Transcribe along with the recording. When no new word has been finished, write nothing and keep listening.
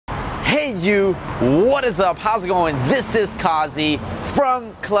Hey you, what is up? How's it going? This is Kazi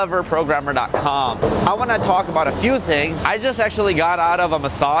from cleverprogrammer.com. I want to talk about a few things. I just actually got out of a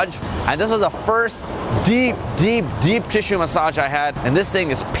massage, and this was the first deep tissue massage I had, and this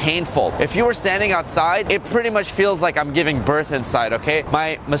thing is painful. If you were standing outside, it pretty much feels like I'm giving birth inside, okay?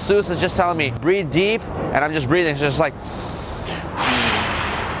 My masseuse is just telling me, breathe deep, and I'm just breathing. It's just like,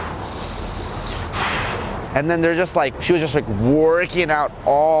 and then they're just like, she was just like working out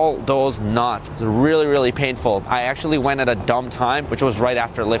all those knots. It's really painful. I actually went at a dumb time, which was right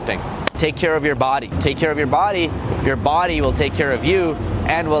after lifting. Take care of your body. Take care of your body. Your body will take care of you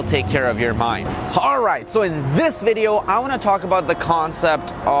and will take care of your mind. All right, so in this video, I want to talk about the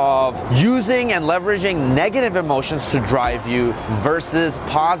concept of using and leveraging negative emotions to drive you versus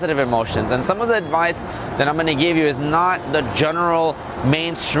positive emotions. And some of the advice that I'm going to give you is not the general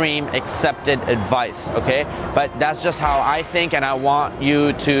mainstream accepted advice, okay? But that's just how I think, and I want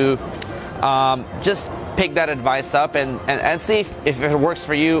you to just pick that advice up and see if it works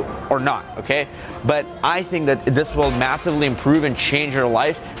for you or not, okay? But I think that this will massively improve and change your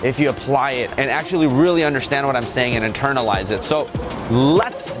life if you apply it and actually really understand what I'm saying and internalize it. So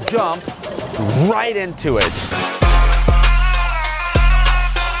let's jump right into it.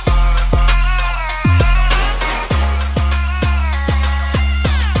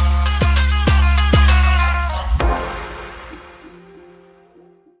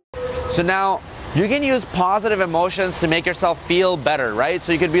 So now, you can use positive emotions to make yourself feel better, right?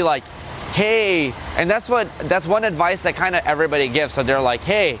 So you could be like, hey, and that's one advice that kind of everybody gives. So they're like,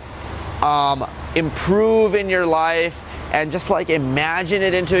 hey, improve in your life and just like imagine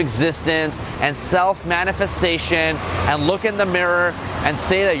it into existence and self-manifestation and look in the mirror and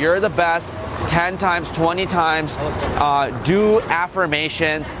say that you're the best 10 times, 20 times, do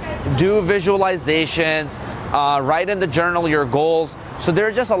affirmations, do visualizations, write in the journal your goals. So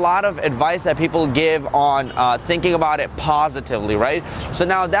there's just a lot of advice that people give on thinking about it positively, right? So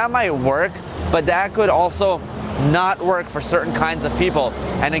now that might work, but that could also not work for certain kinds of people.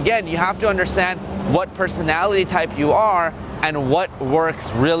 And again, you have to understand what personality type you are and what works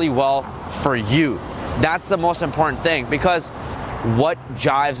really well for you. That's the most important thing, because what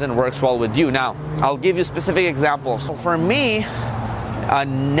jives and works well with you. Now, I'll give you specific examples. So for me,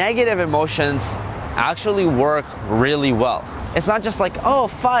 negative emotions actually work really well. It's not just like, oh,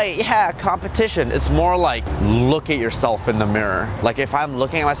 fight, yeah, competition. It's more like, look at yourself in the mirror. Like if I'm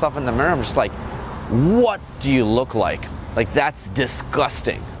looking at myself in the mirror, I'm just like, what do you look like? Like that's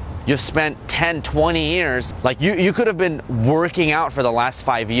disgusting. You've spent 10, 20 years, like you could have been working out for the last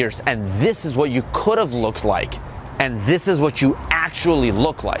 5 years, and this is what you could have looked like. And this is what you actually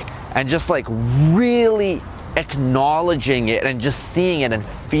look like. And just like really acknowledging it and just seeing it and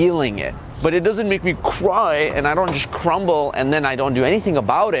feeling it. But it doesn't make me cry, and I don't just crumble and then I don't do anything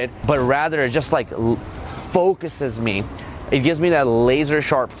about it, but rather it just like focuses me. It gives me that laser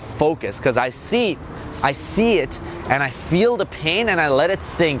sharp focus because I see it and I feel the pain and I let it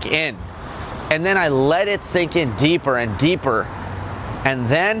sink in. And then I let it sink in deeper and deeper. And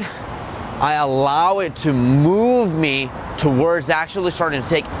then I allow it to move me towards actually starting to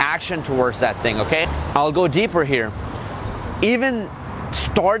take action towards that thing, okay? I'll go deeper here. Even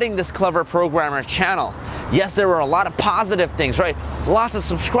starting this Clever Programmer channel, yes, there were a lot of positive things, right? Lots of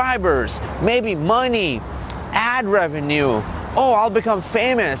subscribers, maybe money, ad revenue. Oh, I'll become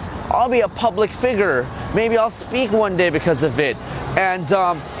famous. I'll be a public figure. Maybe I'll speak one day because of it. And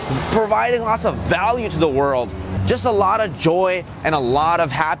providing lots of value to the world. Just a lot of joy and a lot of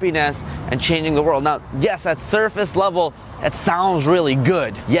happiness and changing the world. Now, yes, at surface level, it sounds really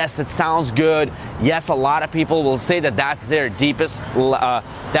good. Yes, it sounds good. Yes, a lot of people will say that that's their deepest,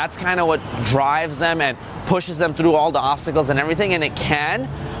 that's kind of what drives them and pushes them through all the obstacles and everything, and it can.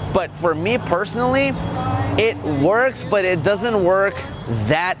 But for me personally, it works, but it doesn't work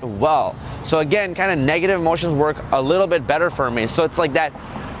that well. So again, kind of negative emotions work a little bit better for me. So it's like that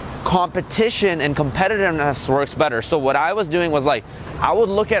competition and competitiveness works better. So what I was doing was like, I would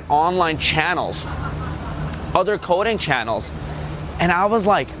look at online channels, other coding channels, and I was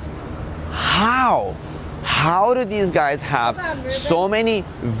like, how do these guys have so many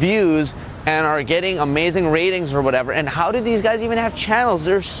views and are getting amazing ratings or whatever, and how do these guys even have channels?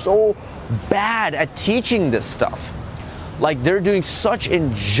 They're so bad at teaching this stuff. Like they're doing such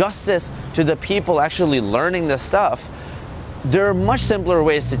injustice to the people actually learning this stuff. There are much simpler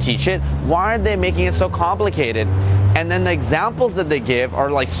ways to teach it. Why are they making it so complicated? And then the examples that they give are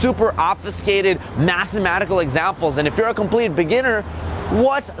like super obfuscated mathematical examples. And if you're a complete beginner,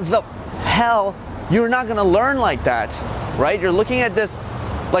 what the hell? You're not gonna learn like that, right? You're looking at this,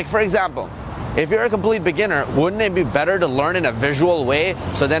 like for example, if you're a complete beginner, wouldn't it be better to learn in a visual way,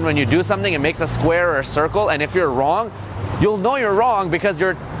 so then when you do something, it makes a square or a circle, and if you're wrong, you'll know you're wrong because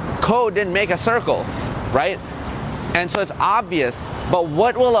your code didn't make a circle, right? And so it's obvious, but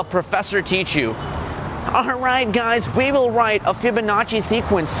what will a professor teach you? All right, guys, we will write a Fibonacci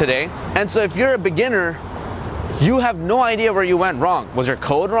sequence today. And so if you're a beginner, you have no idea where you went wrong. Was your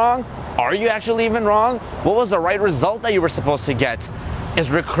code wrong? Are you actually even wrong? What was the right result that you were supposed to get? Is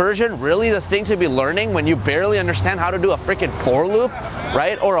recursion really the thing to be learning when you barely understand how to do a freaking for loop,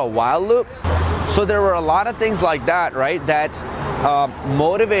 right? Or a while loop? So there were a lot of things like that, right? That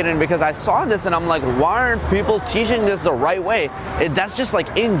motivated, because I saw this and I'm like, why aren't people teaching this the right way? That's just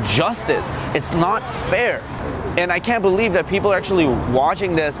like injustice. It's not fair. And I can't believe that people are actually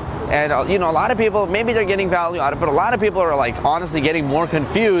watching this. And you know, a lot of people, maybe they're getting value out of it, but a lot of people are like honestly getting more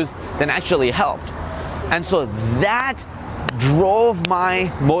confused than actually helped. And so that drove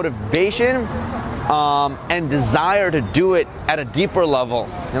my motivation and desire to do it at a deeper level.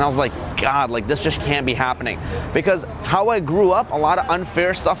 And I was like, God, like this just can't be happening. Because how I grew up, a lot of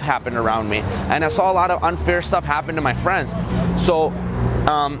unfair stuff happened around me. And I saw a lot of unfair stuff happen to my friends. So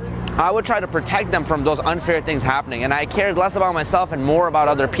I would try to protect them from those unfair things happening. And I cared less about myself and more about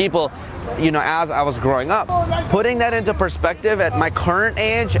other people, you know, as I was growing up. Putting that into perspective at my current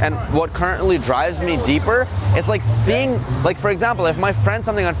age and what currently drives me deeper, it's like seeing, like for example, if my friend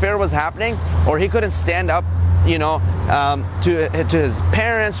something unfair was happening or he couldn't stand up, you know, to his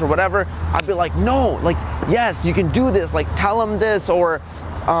parents or whatever, I'd be like, no, like, yes, you can do this, like tell him this, or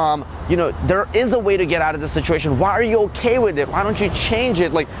you know, there is a way to get out of this situation. Why are you okay with it? Why don't you change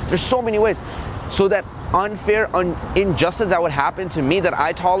it? Like, there's so many ways. So that unfair injustice that would happen to me that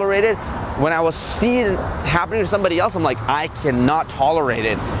I tolerated, when I was seeing it happening to somebody else, I'm like, I cannot tolerate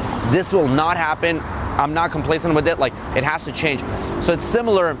it. This will not happen. I'm not complacent with it. Like, it has to change. So it's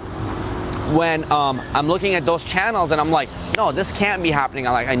similar when I'm looking at those channels and I'm like, no, this can't be happening.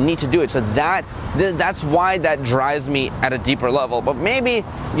 I'm like, I need to do it. So that's why that drives me at a deeper level. But maybe,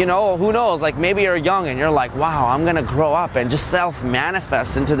 you know, who knows? Like maybe you're young and you're like, wow, I'm gonna grow up and just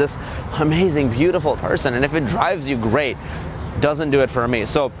self-manifest into this amazing, beautiful person. And if it drives you, great. Doesn't do it for me.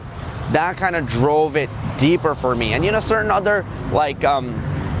 So that kind of drove it deeper for me. And you know, certain other like, and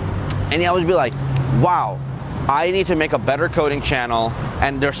I would be like, wow, I need to make a better coding channel,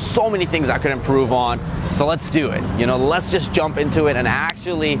 and there's so many things I could improve on, so let's do it. You know, let's just jump into it and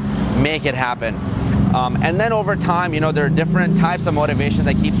actually make it happen. And then over time, you know, there are different types of motivation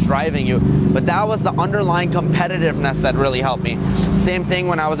that keeps driving you, but that was the underlying competitiveness that really helped me. Same thing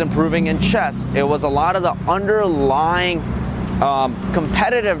when I was improving in chess. It was a lot of the underlying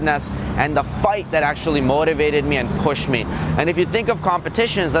competitiveness and the fight that actually motivated me and pushed me. And if you think of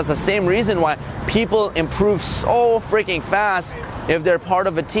competitions, that's the same reason why people improve so freaking fast if they're part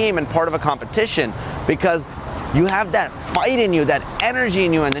of a team and part of a competition, because you have that fight in you, that energy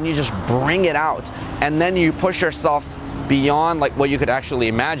in you, and then you just bring it out, and then you push yourself beyond like what you could actually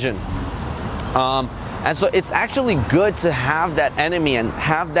imagine. And so it's actually good to have that enemy and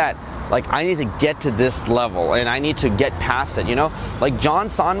have that, like, I need to get to this level and I need to get past it, you know? Like John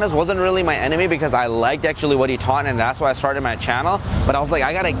Sonmez wasn't really my enemy because I liked actually what he taught, and that's why I started my channel. But I was like,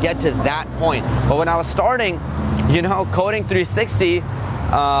 I gotta get to that point. But when I was starting, you know, Coding 360,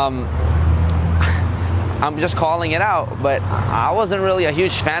 I'm just calling it out, but I wasn't really a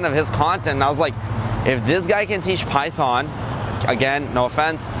huge fan of his content. And I was like, if this guy can teach Python, again, no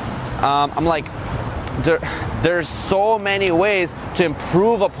offense, I'm like, there's so many ways to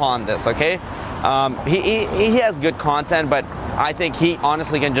improve upon this, okay? He has good content, but I think he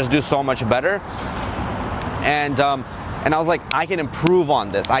honestly can just do so much better. And I was like, I can improve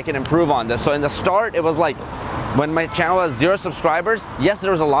on this. I can improve on this. So in the start, it was like, when my channel was 0 subscribers, yes,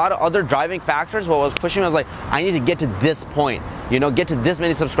 there was a lot of other driving factors. What was pushing me was like, I need to get to this point, you know, get to this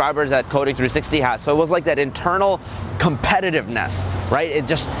many subscribers that Coding 360 has. So it was like that internal competitiveness, right? It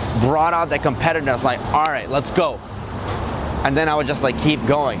just brought out that competitiveness, like, all right, let's go. And then I would just like keep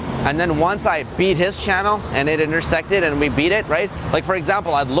going. And then once I beat his channel and it intersected and we beat it, right? Like for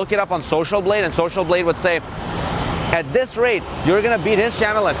example, I'd look it up on Social Blade, and Social Blade would say, at this rate, you're gonna beat his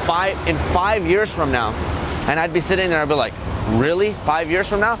channel in 5 years from now. And I'd be sitting there, I'd be like, really? 5 years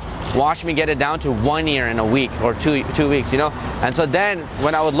from now? Watch me get it down to 1 year in a week or two weeks, you know? And so then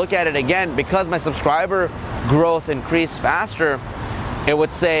when I would look at it again, because my subscriber growth increased faster, it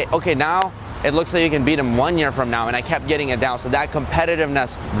would say, okay, now it looks like you can beat him 1 year from now. And I kept getting it down. So that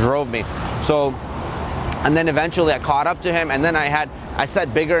competitiveness drove me. So, and then eventually I caught up to him, and then I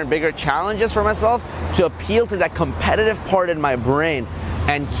set bigger and bigger challenges for myself to appeal to that competitive part in my brain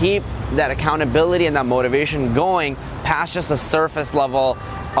and keep that accountability and that motivation going past just a surface level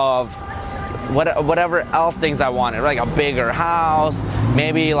of whatever else things I wanted, like a bigger house,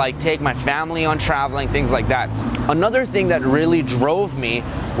 maybe like take my family on traveling, things like that. Another thing that really drove me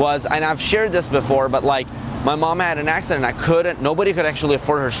was, and I've shared this before, but like my mom had an accident. Nobody could actually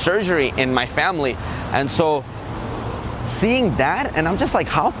afford her surgery in my family. And so seeing that, and I'm just like,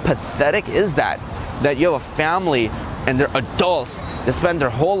 how pathetic is that? That you have a family and they're adults, they spend their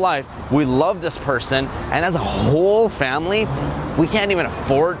whole life, we love this person, and as a whole family, we can't even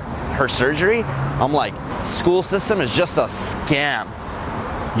afford her surgery. I'm like, school system is just a scam.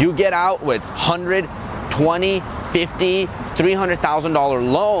 You get out with $100, $20, $50,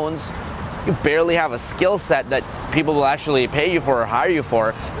 $300,000 loans, you barely have a skill set that people will actually pay you for or hire you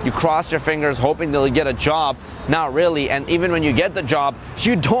for. You cross your fingers hoping they'll get a job. Not really. And even when you get the job,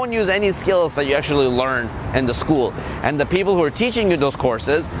 you don't use any skills that you actually learn in the school. And the people who are teaching you those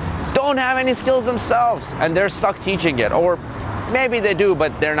courses don't have any skills themselves, and they're stuck teaching it. Or maybe they do,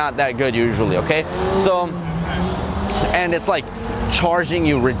 but they're not that good usually, okay? So, and it's like charging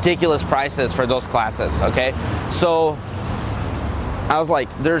you ridiculous prices for those classes, okay? So I was like,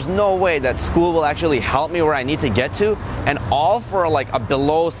 there's no way that school will actually help me where I need to get to, and all for like a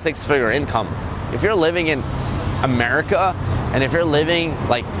below six-figure income. If you're living in America, and if you're living,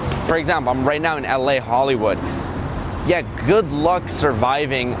 like, for example, I'm right now in LA, Hollywood. Yeah, good luck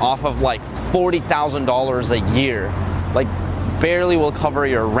surviving off of like $40,000 a year. Like, barely will cover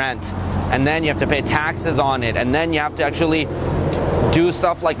your rent, and then you have to pay taxes on it, and then you have to actually do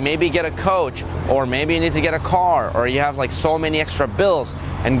stuff like maybe get a coach, or maybe you need to get a car, or you have like so many extra bills.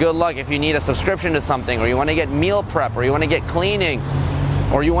 And good luck if you need a subscription to something, or you want to get meal prep, or you want to get cleaning,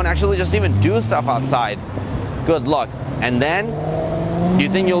 or you want to actually just even do stuff outside. Good luck. And then you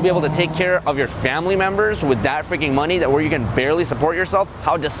think you'll be able to take care of your family members with that freaking money that where you can barely support yourself?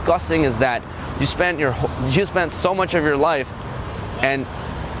 How disgusting is that? You spent so much of your life and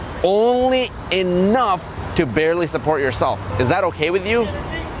only enough to barely support yourself. Is that okay with you?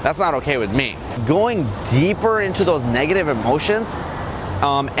 That's not okay with me. Going deeper into those negative emotions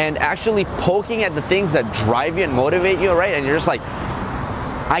and actually poking at the things that drive you and motivate you, right? And you're just like,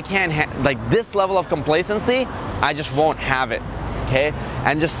 I can't, like this level of complacency, I just won't have it, okay?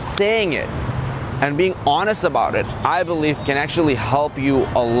 And just saying it and being honest about it, I believe can actually help you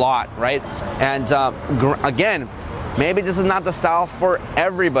a lot, right? And again, maybe this is not the style for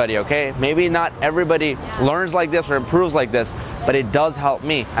everybody, okay? Maybe not everybody learns like this or improves like this, but it does help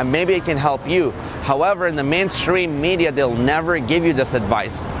me, and maybe it can help you. However, in the mainstream media, they'll never give you this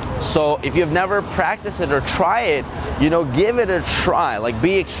advice. So if you've never practiced it or try it, give it a try. Like,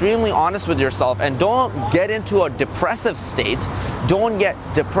 be extremely honest with yourself, and don't get into a depressive state. Don't get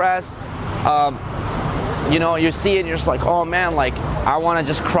depressed. You see it and you're just like, oh man, like I want to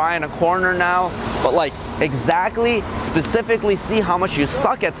just cry in a corner now. But like, specifically see how much you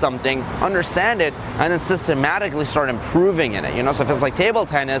suck at something, understand it, and then systematically start improving in it. So if it's like table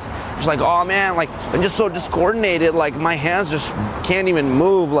tennis, it's like, oh man, like I'm just so discoordinated, like my hands just can't even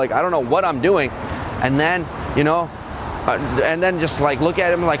move, like I don't know what I'm doing. And then, and then just like look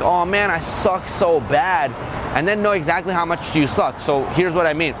at him like, oh man, I suck so bad. And then know exactly how much you suck. So here's what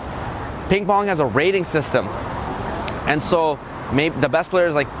I mean. Ping pong has a rating system. And so maybe the best player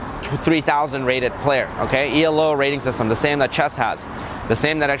is like 3,000 rated player, okay? ELO rating system, the same that chess has, the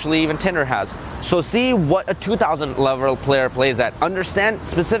same that actually even Tinder has. So see what a 2,000 level player plays at. Understand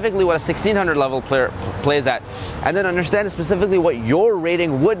specifically what a 1,600 level player plays at. And then understand specifically what your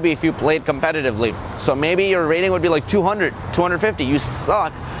rating would be if you played competitively. So maybe your rating would be like 200, 250. You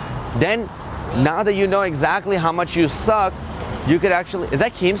suck. Then, now that you know exactly how much you suck, you could actually... Is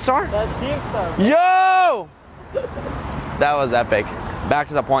that Keemstar? That's Keemstar. Yo! That was epic. Back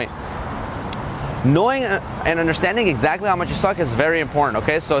to the point. Knowing and understanding exactly how much you suck is very important,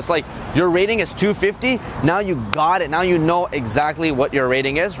 okay? So it's like your rating is 250, now you got it, now you know exactly what your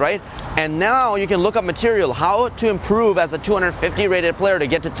rating is, right? And now you can look up material, how to improve as a 250 rated player to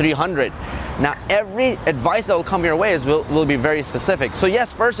get to 300. Now every advice that will come your way will be very specific. So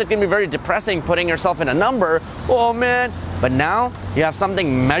yes, first it can be very depressing putting yourself in a number, oh man, but now you have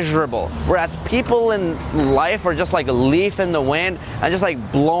something measurable. Whereas people in life are just like a leaf in the wind and just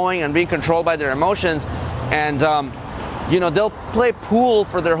like blowing and being controlled by their emotions. And they'll play pool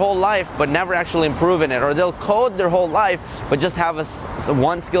for their whole life but never actually improve in it. Or they'll code their whole life but just have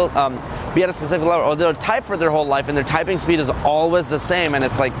one skill, be at a specific level. Or they'll type for their whole life and their typing speed is always the same and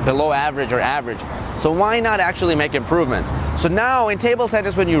it's like below average or average. So why not actually make improvements? So now in table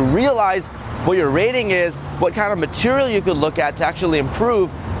tennis, when you realize what your rating is, what kind of material you could look at to actually improve,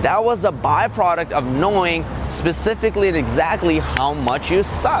 that was the byproduct of knowing specifically and exactly how much you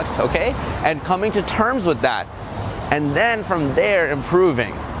sucked, okay? And coming to terms with that. And then from there,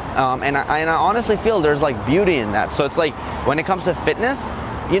 improving. And I honestly feel there's like beauty in that. So it's like when it comes to fitness,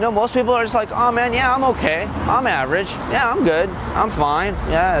 you know, most people are just like, oh man, yeah, I'm okay, I'm average, yeah, I'm good, I'm fine,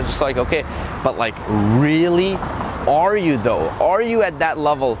 yeah, just like, okay. But like, really, are you though? Are you at that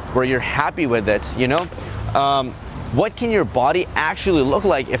level where you're happy with it, you know? What can your body actually look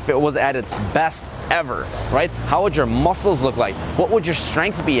like if it was at its best ever, right? How would your muscles look like? What would your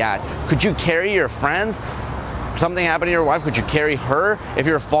strength be at? Could you carry your friends? Something happened to your wife, could you carry her? If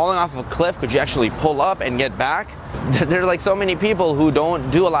you're falling off of a cliff, could you actually pull up and get back? There are like so many people who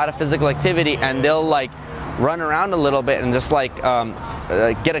don't do a lot of physical activity, and they'll like run around a little bit and just like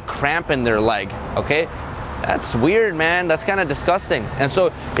get a cramp in their leg, okay? That's weird, man. That's kind of disgusting. And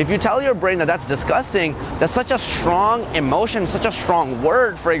so if you tell your brain that that's disgusting, that's such a strong emotion, such a strong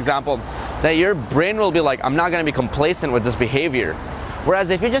word, for example, that your brain will be like, I'm not going to be complacent with this behavior.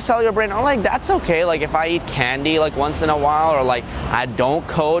 Whereas if you just tell your brain, oh, like, that's okay, like if I eat candy like once in a while, or like I don't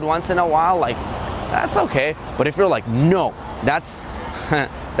code once in a while, like that's okay. But if you're like, no, that's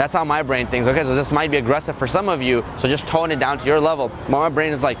that's how my brain thinks. Okay, so this might be aggressive for some of you, so just tone it down to your level. But my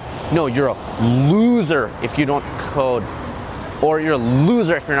brain is like, no, you're a loser if you don't code, or you're a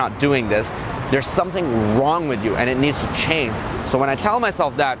loser if you're not doing this. There's something wrong with you and it needs to change. So when I tell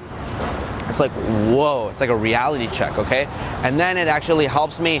myself that, it's like, whoa, it's like a reality check, okay? And then it actually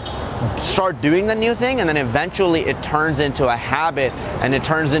helps me start doing the new thing, and then eventually it turns into a habit, and it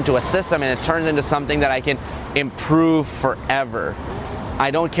turns into a system, and it turns into something that I can improve forever. I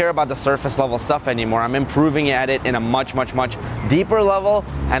don't care about the surface level stuff anymore. I'm improving at it in a much, much, much deeper level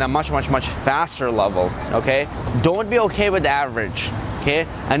and a much, much, much faster level, okay? Don't be okay with average. Okay,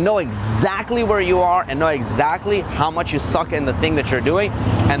 and know exactly where you are and know exactly how much you suck in the thing that you're doing,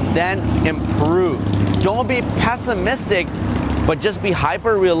 and then improve. Don't be pessimistic, but just be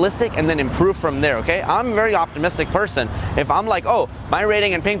hyper realistic and then improve from there, okay? I'm a very optimistic person. If I'm like, oh, my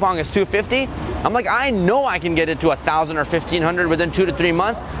rating in ping pong is 250, I'm like, I know I can get it to 1,000 or 1,500 within 2 to 3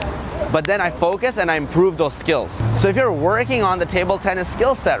 months, but then I focus and I improve those skills. So if you're working on the table tennis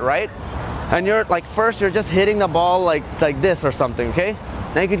skill set, right? And you're like, first you're just hitting the ball like this or something, okay?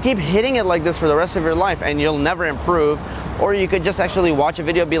 Now you could keep hitting it like this for the rest of your life and you'll never improve. Or you could just actually watch a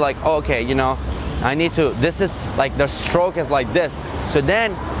video and be like, oh, okay, you know, I need to, this is like, the stroke is like this. So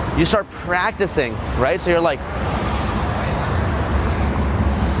then you start practicing, right? So you're like,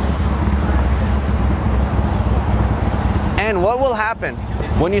 and what will happen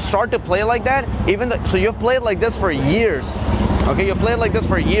when you start to play like that? So you've played like this for years, okay? You've played like this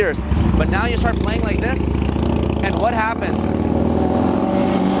for years. But now you start playing like this, and what happens?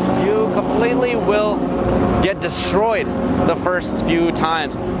 You completely will get destroyed the first few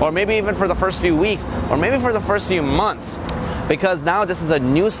times, or maybe even for the first few weeks, or maybe for the first few months. Because now this is a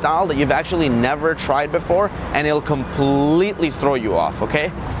new style that you've actually never tried before, and it'll completely throw you off, okay?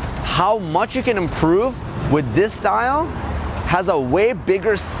 How much you can improve with this style has a way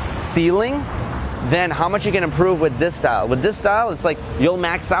bigger ceiling than how much you can improve with this style. With this style, it's like you'll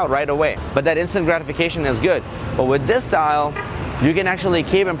max out right away, but that instant gratification is good. But with this style, you can actually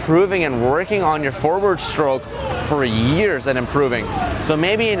keep improving and working on your forward stroke for years and improving. So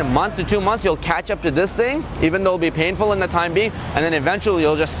maybe in a month to 2 months, you'll catch up to this thing, even though it'll be painful in the time being, and then eventually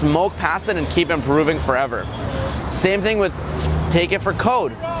you'll just smoke past it and keep improving forever. Same thing with, take it for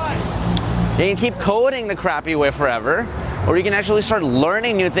code. You can keep coding the crappy way forever, or you can actually start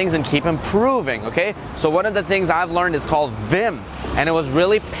learning new things and keep improving, okay? So one of the things I've learned is called Vim, and it was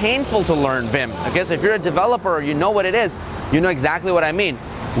really painful to learn Vim, okay? So if you're a developer or you know what it is, you know exactly what I mean.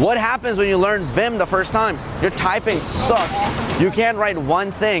 What happens when you learn Vim the first time? Your typing sucks. You can't write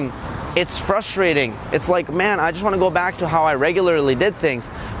one thing. It's frustrating. It's like, man, I just want to go back to how I regularly did things.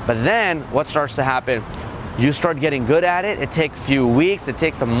 But then what starts to happen? You start getting good at it. It takes a few weeks, it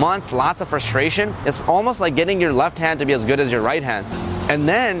takes some months, lots of frustration. It's almost like getting your left hand to be as good as your right hand. And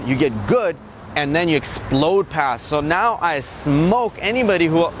then you get good, and then you explode past. So now I smoke anybody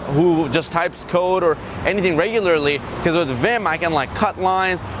who just types code or anything regularly, because with Vim I can like cut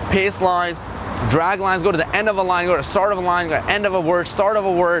lines, paste lines, drag lines, go to the end of a line, go to the start of a line, go to the end of a word, start of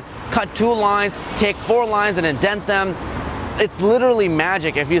a word, cut 2 lines, take 4 lines and indent them. It's literally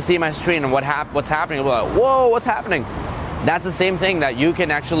magic. If you see my screen and what's happening, you'll be like, whoa, what's happening? That's the same thing that you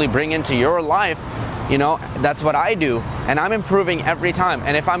can actually bring into your life. You know, that's what I do, and I'm improving every time.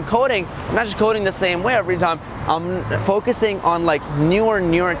 And if I'm coding, I'm not just coding the same way every time. I'm focusing on like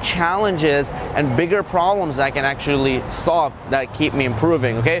newer challenges and bigger problems that I can actually solve that keep me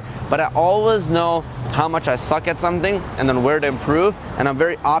improving, okay? But I always know how much I suck at something and then where to improve, and I'm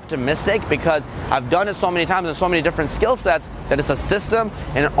very optimistic because I've done it so many times in so many different skill sets that it's a system,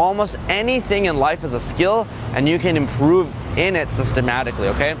 and almost anything in life is a skill, and you can improve in it systematically,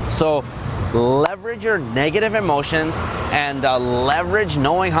 okay? So leverage your negative emotions and leverage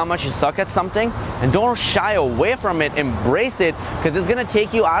knowing how much you suck at something, and don't shy away from it. Embrace it, because it's gonna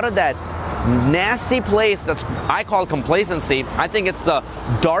take you out of that nasty place that's I call complacency. I think it's the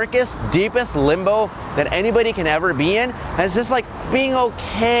darkest, deepest limbo that anybody can ever be in. And it's just like being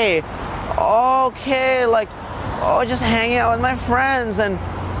okay, like, oh, just hanging out with my friends, and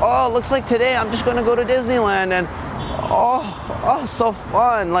oh, looks like today I'm just gonna go to Disneyland, and oh, so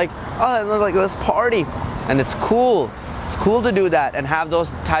fun, like, oh, like this party, and it's cool. It's cool to do that and have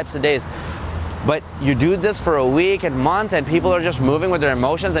those types of days. But you do this for a week and month, and people are just moving with their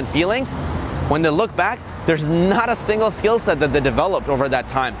emotions and feelings. When they look back, there's not a single skill set that they developed over that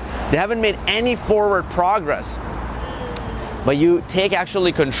time. They haven't made any forward progress. But you take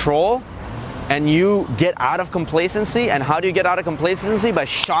actually control, and you get out of complacency. And how do you get out of complacency? By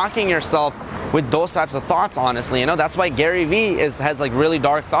shocking yourself with those types of thoughts, honestly. You know, that's why Gary Vee has like really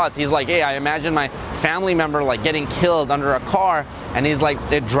dark thoughts. He's like, hey, I imagine my family member like getting killed under a car, and he's like,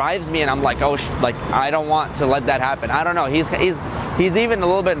 it drives me, and I'm like, oh, like, I don't want to let that happen. I don't know. He's even a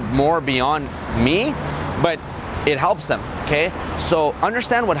little bit more beyond me, but it helps him, okay? So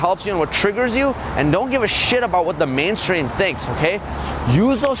understand what helps you and what triggers you, and don't give a shit about what the mainstream thinks, okay?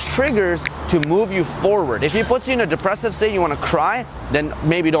 Use those triggers to move you forward. If it puts you in a depressive state, you want to cry, then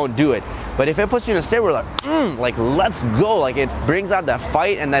maybe don't do it. But if it puts you in a state where like let's go, like it brings out that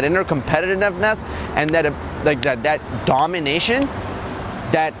fight and that inner competitiveness and that like that domination,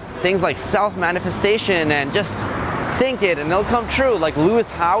 that things like self-manifestation and just think it and it'll come true, like Lewis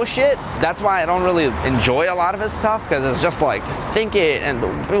Howe shit. That's why I don't really enjoy a lot of his stuff, because it's just like think it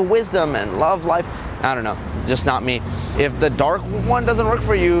and wisdom and love life. I don't know, just not me. If the dark one doesn't work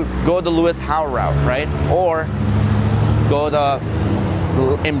for you, go the Lewis Howe route, right? Or go the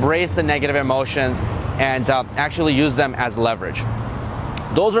embrace the negative emotions and actually use them as leverage.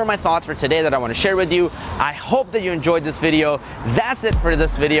 Those are my thoughts for today that I want to share with you. I hope that you enjoyed this video. That's it for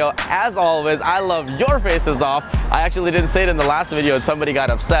this video. As always, I love your faces off. I actually didn't say it in the last video and somebody got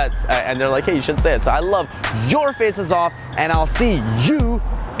upset and they're like, hey, you should say it. So I love your faces off, and I'll see you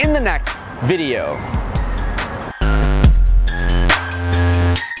in the next video.